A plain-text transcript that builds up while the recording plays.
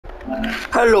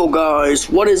Hello guys,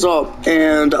 what is up?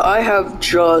 And I have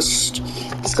just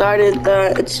decided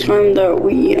that it's time that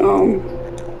we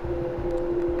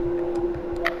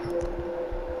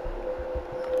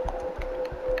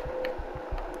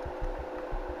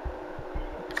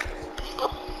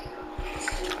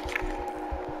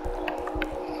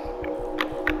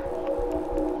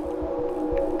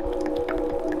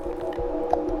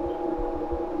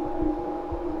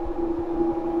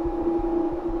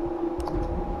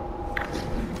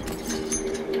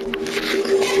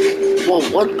whoa,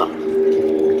 what the?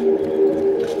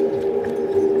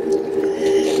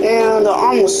 And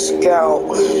I'm a scout.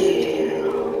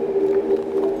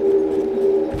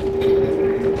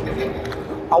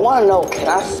 I want to know, can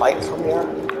I fight from here?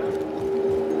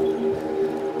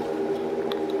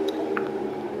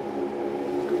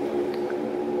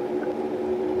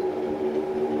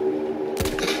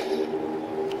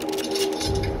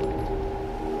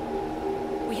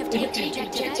 We have taken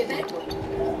objective Edward.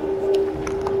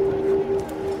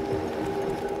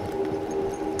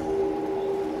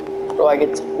 Do I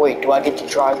get to, wait, do I get to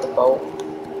drive the boat?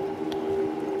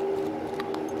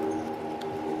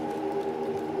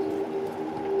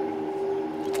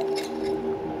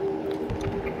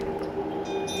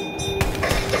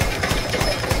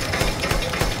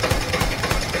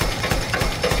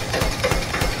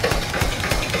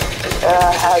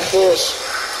 I have this.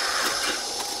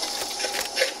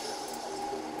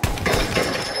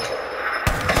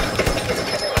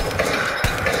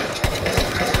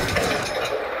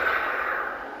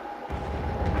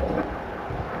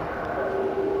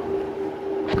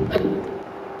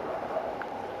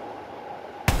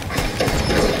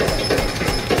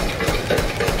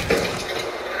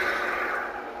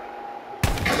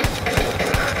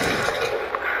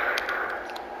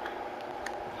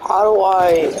 How do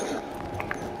I...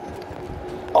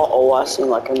 Uh-oh, I seem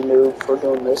like a noob for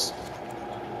doing this.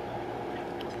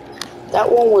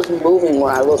 That one was moving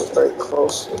when I looked very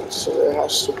closely, so there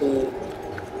has to be...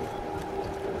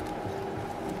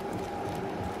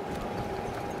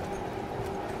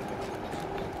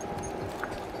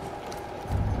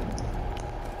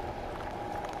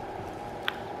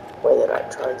 way that I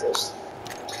tried this.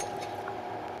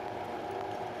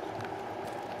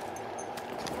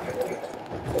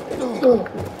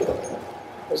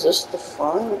 Is this the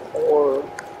front, or...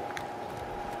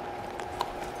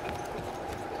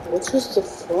 which is the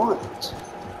front?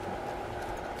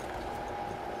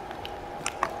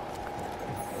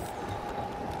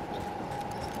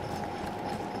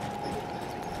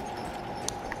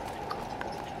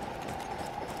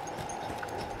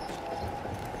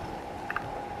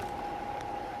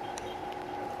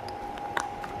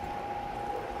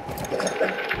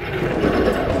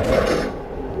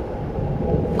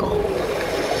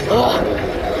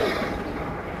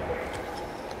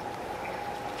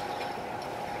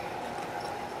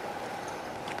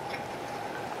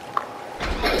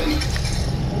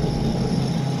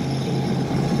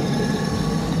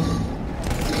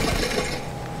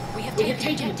 We have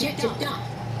taken objective done.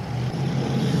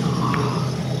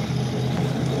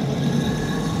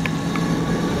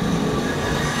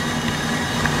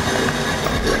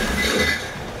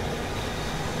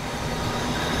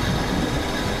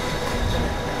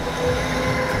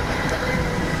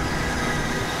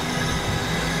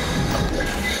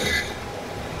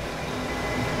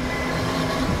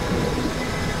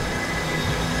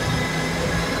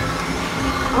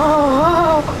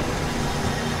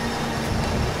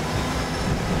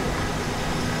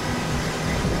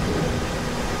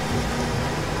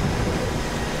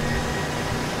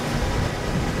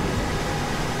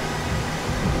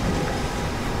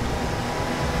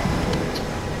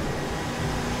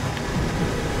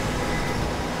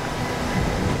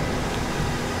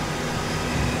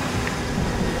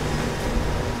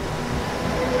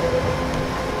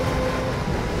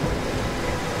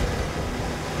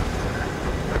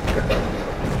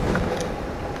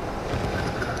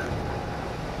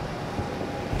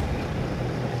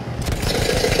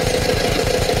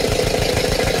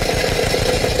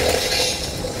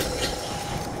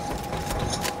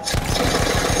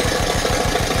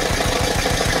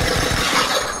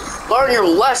 Learn your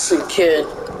lesson, kid.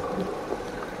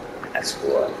 That's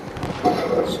what.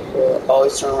 That's what.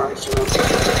 Always turn around, turn around.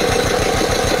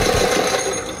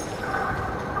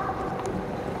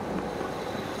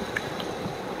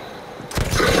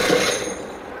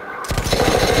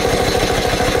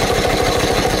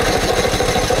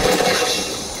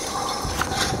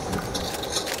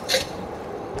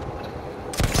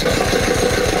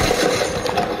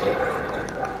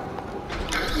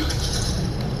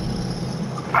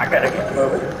 I gotta get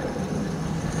moving.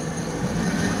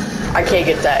 I can't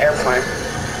get that that airplane.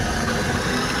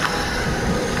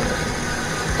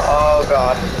 Oh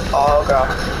god. Oh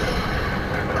god.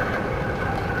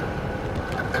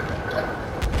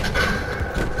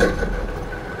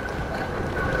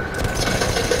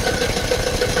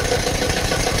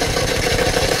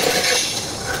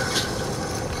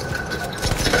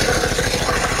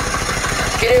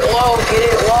 Get it low, get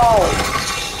it low.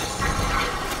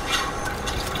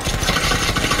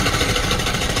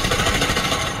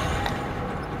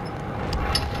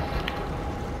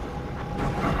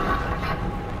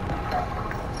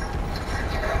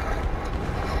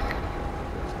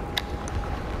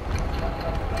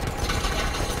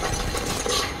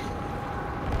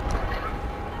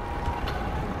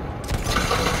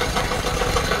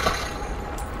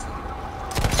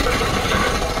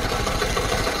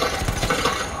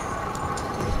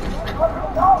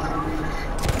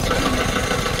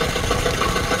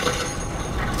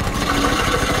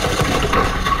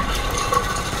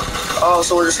 Oh,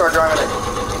 so we're just start driving it.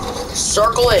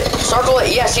 Circle it. Circle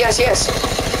it. Yes, yes, yes.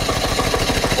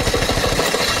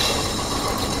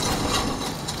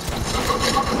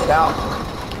 Get out.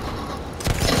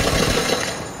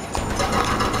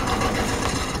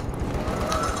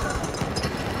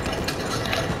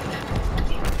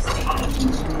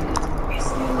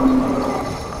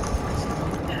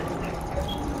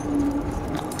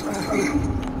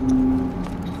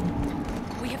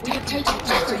 We have taken it.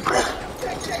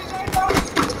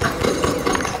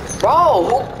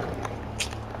 Bro!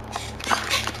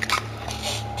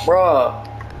 Bruh.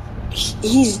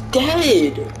 He's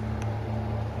dead.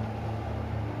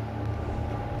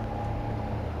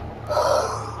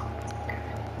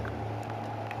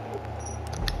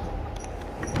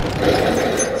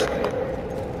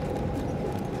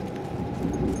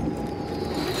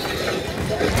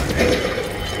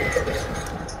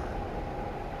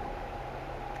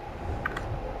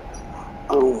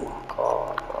 Oh my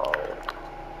god, bro.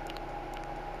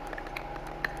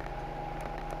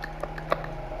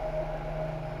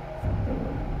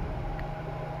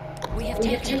 We have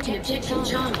taken objective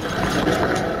Charlie.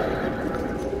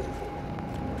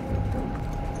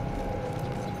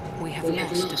 We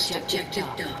have lost objective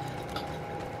Duff.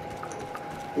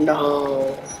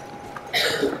 No.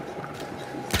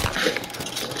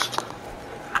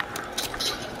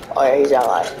 Oh yeah, he's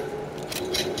allied.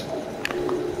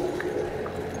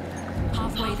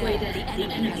 Halfway there, the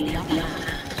enemy has the upper hand.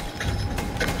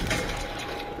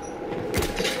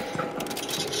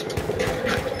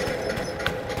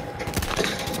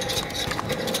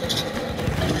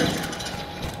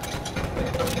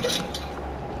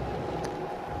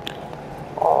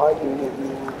 Oh, I didn't get me.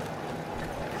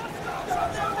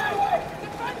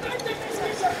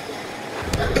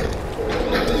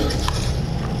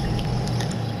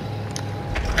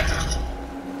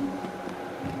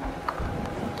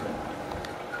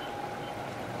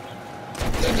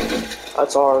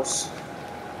 That's ours.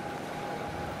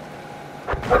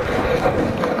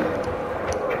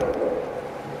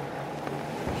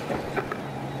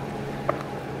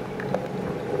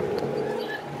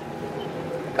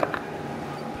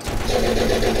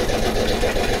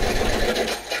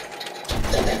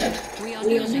 We are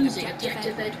losing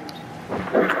objective Edward.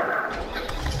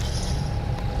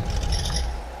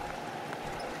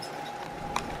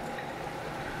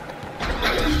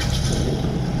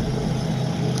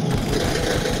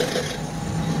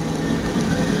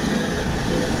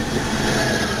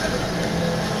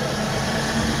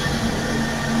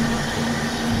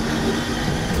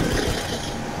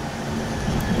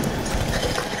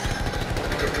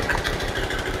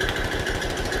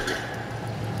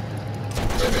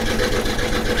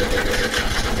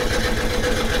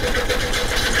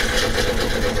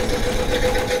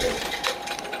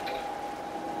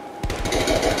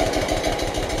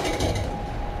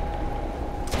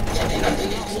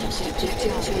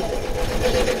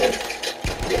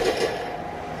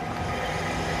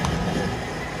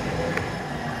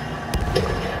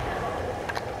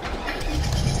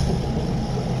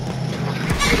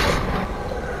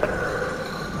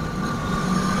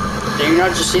 Did you not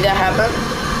just see that happen?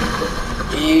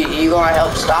 You gonna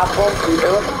help stop them from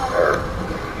doing it? Or?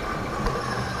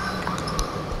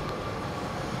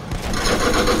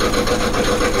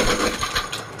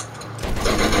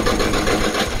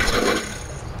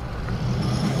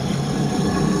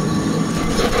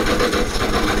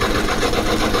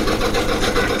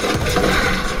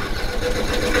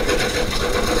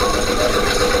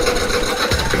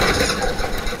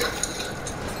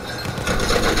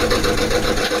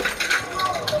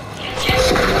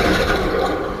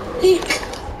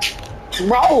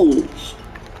 Bro!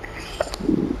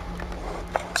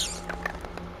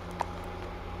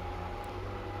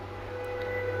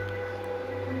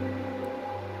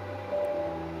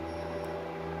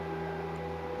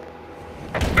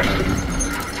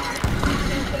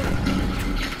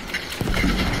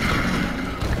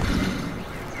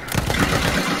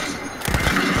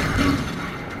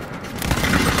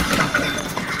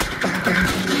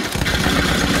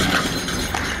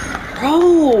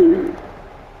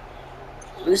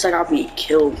 least I got me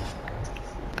killed.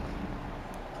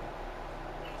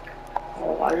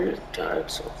 Oh, why did it die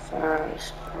so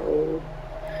fast, bro?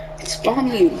 It spawned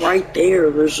me right there.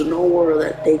 There's nowhere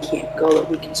that they can't go that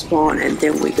we can spawn, and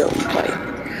then we go and fight.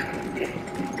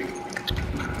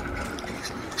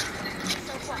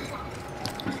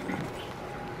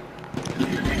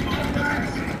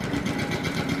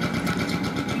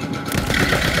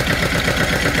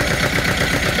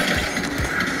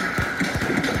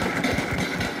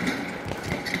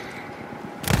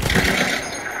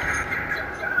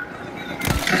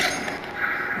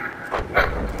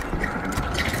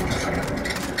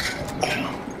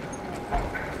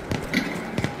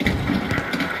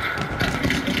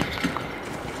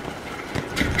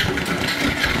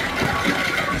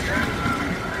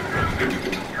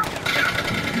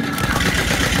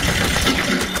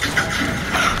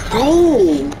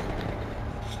 Bro!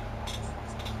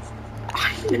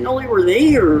 I didn't even know they were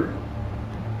there.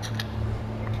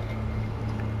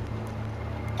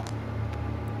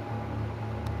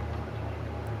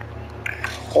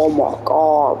 Oh my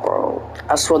god, bro.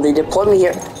 I swear they deployed me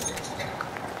here.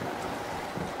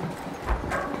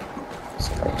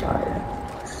 I died.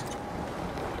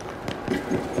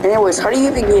 Anyways, how do you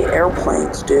even get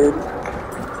airplanes, dude?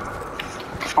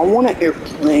 I want an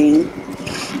airplane.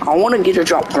 I want to get to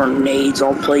drop grenades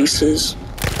on places.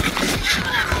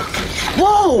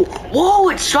 Whoa! Whoa!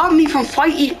 It stopped me from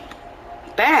fighting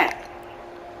back.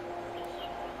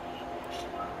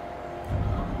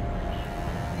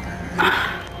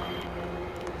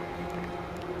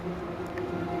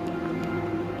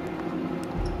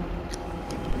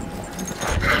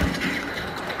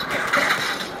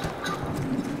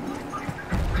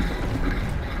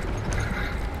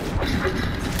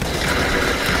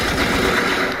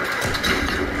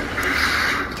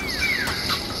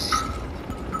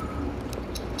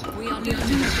 We are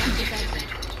losing objective Edward.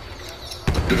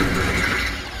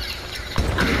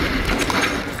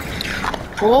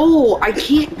 Oh, I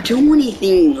can't do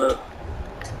anything.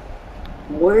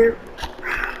 Where?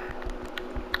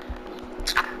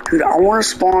 Dude, I want to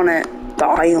spawn at the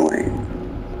island.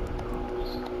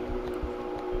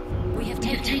 We have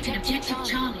taken objective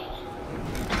Charlie.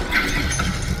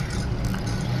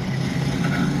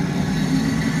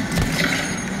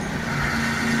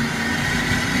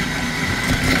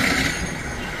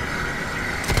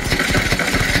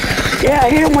 Yeah, I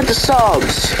hit him with the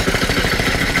subs.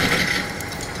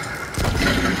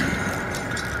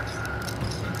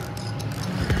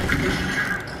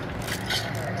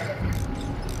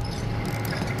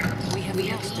 We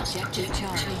have lost objective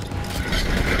Charlie.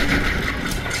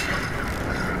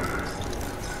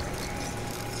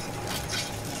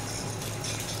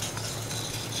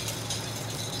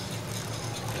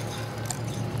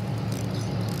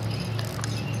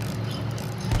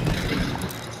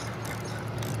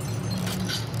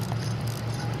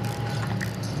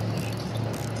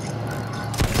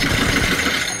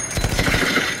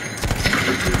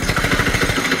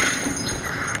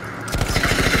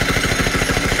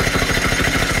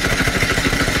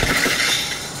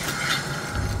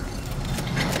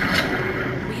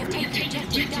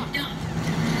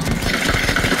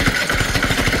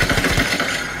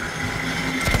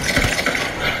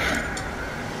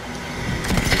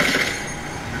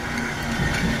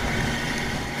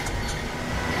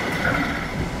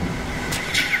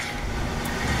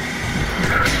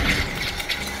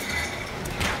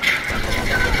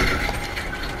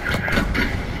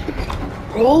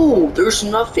 Bro, there's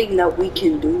nothing that we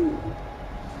can do.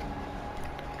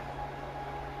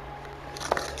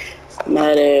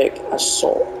 Medic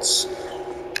assaults.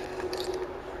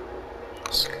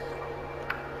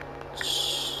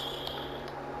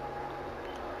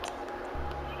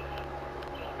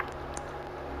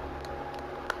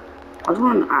 I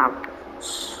want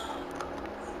apples.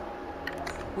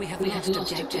 We have lost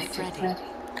objective Freddy.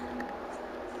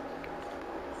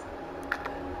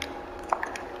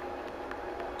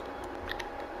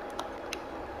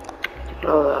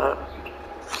 Oh, that.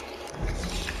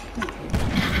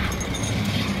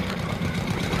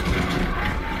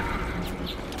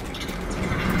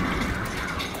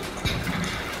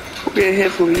 We're gonna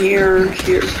hit from here,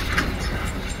 here.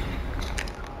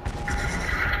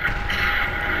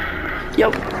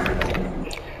 Yep.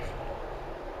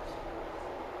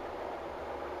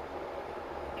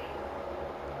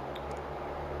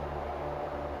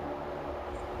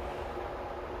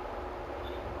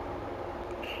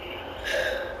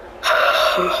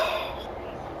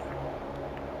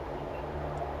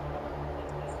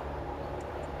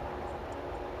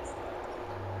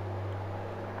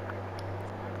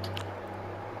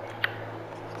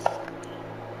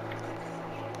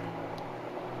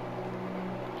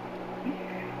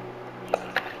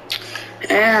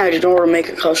 add in order to make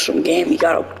a custom game. You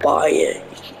gotta buy it.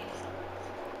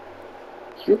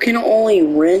 You can only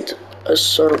rent a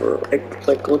server.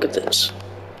 Like look at this.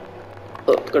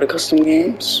 Look, go to custom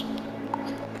games,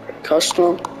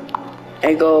 custom,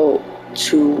 and go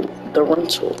to the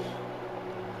rental.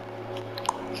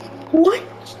 What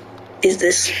is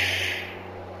this?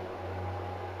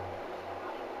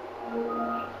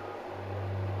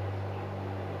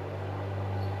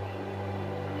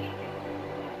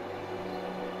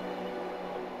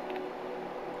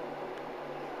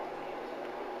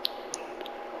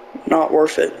 Not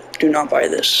worth it. Do not buy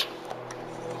this.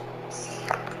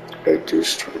 I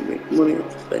just try to make money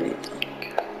off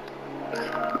anything.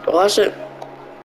 Well, that's it.